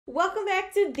Welcome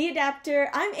back to The Adaptor.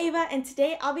 I'm Ava, and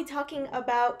today I'll be talking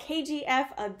about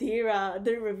KGF Adheera,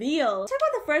 the reveal. Talk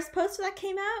about the first poster that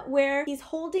came out where he's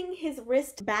holding his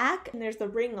wrist back and there's the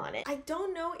ring on it. I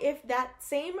don't know if that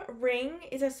same ring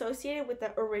is associated with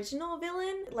the original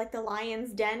villain, like the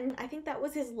Lion's Den. I think that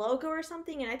was his logo or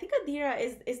something, and I think Adheera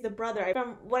is the brother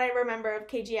from what I remember of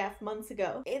KGF months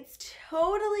ago. It's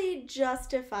totally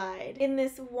justified in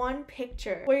this one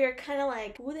picture where you're kind of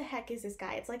like, who the heck is this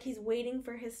guy? It's like he's waiting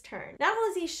for his turn. Not only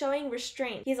is he showing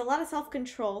restraint, he has a lot of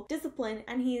self-control, discipline,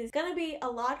 and he's gonna be a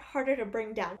lot harder to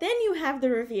bring down. Then you have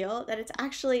the reveal that it's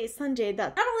actually Sanjay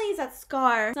Dutt. Not only is that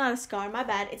scar, it's not a scar, my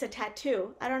bad, it's a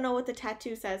tattoo. I don't know what the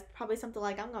tattoo says, probably something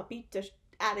like, I'm gonna beat the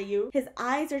out of you. His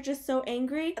eyes are just so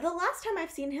angry. The last time I've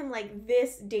seen him like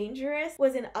this dangerous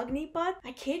was in Agnipat.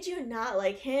 I kid you not,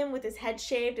 like him with his head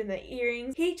shaved and the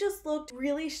earrings. He just looked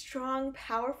really strong,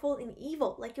 powerful, and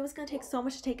evil. Like it was gonna take so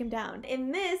much to take him down.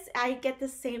 In this, I get the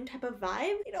same type of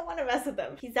vibe. You don't want to mess with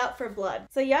him. He's out for blood.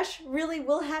 So Yash really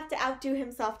will have to outdo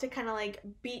himself to kind of like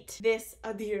beat this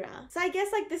Adheera. So I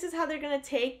guess like this is how they're gonna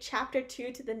take chapter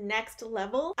 2 to the next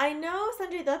level. I know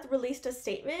Sanjay Dutt released a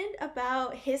statement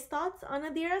about his thoughts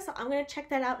on Adheera, so I'm gonna check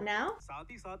that out now. साथ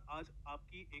ही साथ आज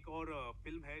आपकी एक और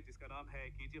film है जिसका नाम है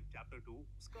KGF Chapter 2.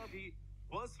 उसका भी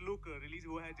फर्स्ट लुक रिलीज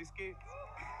हुआ है जिसके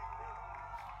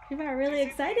You are really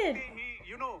excited.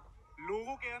 You know,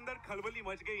 लोगों के अंदर खलबली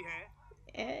मच गई है.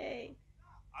 Hey.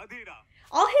 Adheera.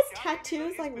 All his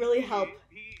tattoos like really help.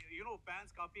 You know,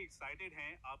 fans काफी excited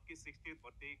हैं आपके 60th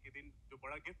बर्थडे के दिन जो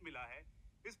बड़ा गिफ्ट मिला है.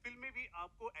 इस फिल्म में भी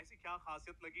आपको ऐसी क्या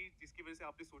खासियत लगी जिसकी वजह से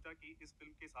आपने सोचा कि इस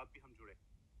फिल्म के साथ भी हम जुड़े?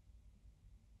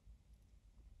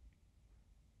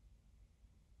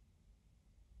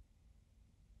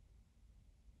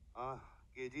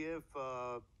 KGF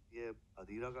ये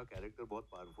अधीरा का कैरेक्टर बहुत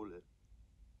पावरफुल है.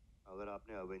 अगर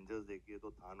आपने अवेंजर्स देखी है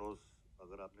तो थानोस,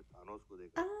 अगर आपने थानोस को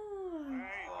देखा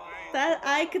that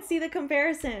I could see the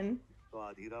comparison. तो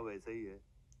अधीरा वैसा ही है.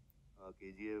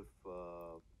 KGF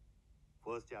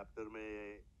फर्स्ट चैप्टर में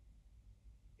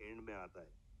एंड में आता है,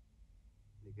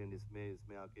 लेकिन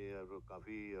इसमें आके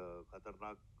काफ़ी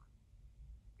खतरनाक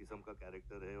किस्म का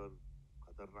कैरेक्टर है और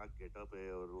खतरनाक गेटअप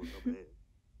है और वो सब है.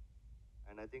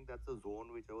 And I think that's the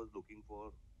zone which I was looking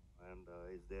for, and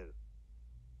it's there.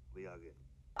 We are again.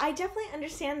 I definitely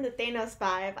understand the Thanos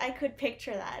vibe. I could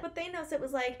picture that. But Thanos, it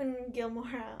was like when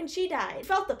Gilmora and she died.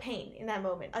 Felt the pain in that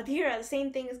moment. Adheera, the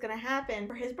same thing is gonna happen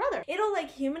for his brother. It'll like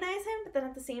humanize him, but then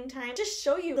at the same time, just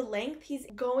show you the length he's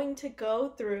going to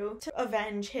go through to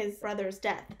avenge his brother's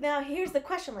death. Now, here's the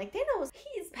question. Like, Thanos,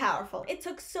 he's powerful. It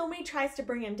took so many tries to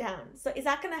bring him down. So is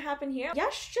that gonna happen here?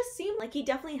 Yash just seemed like he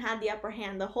definitely had the upper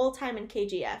hand the whole time in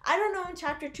KGF. I don't know in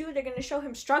chapter 2 they're gonna show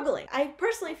him struggling. I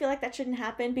personally feel like that shouldn't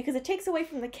happen because it takes away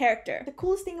from the character. The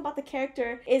coolest thing about the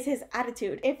character is his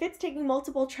attitude. If it's taking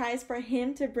multiple tries for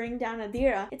him to bring down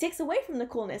Adheera, it takes away from the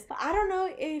coolness. But I don't know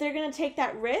if they're gonna take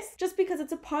that risk just because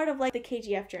it's a part of like the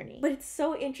KGF journey. But it's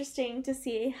so interesting to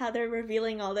see how they're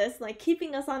revealing all this, like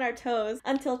keeping us on our toes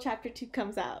until chapter 2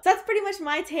 comes out. So that's pretty much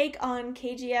my take on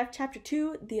KGF chapter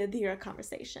 2, the Adheera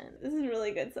conversation. This is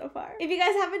really good so far. If you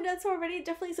guys haven't done so already,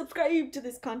 definitely subscribe to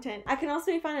this content. I can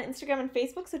also be found on Instagram and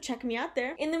Facebook, so check me out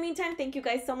there. In the meantime, thank you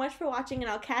guys so much for watching,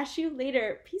 and I'll catch you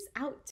later. Peace out.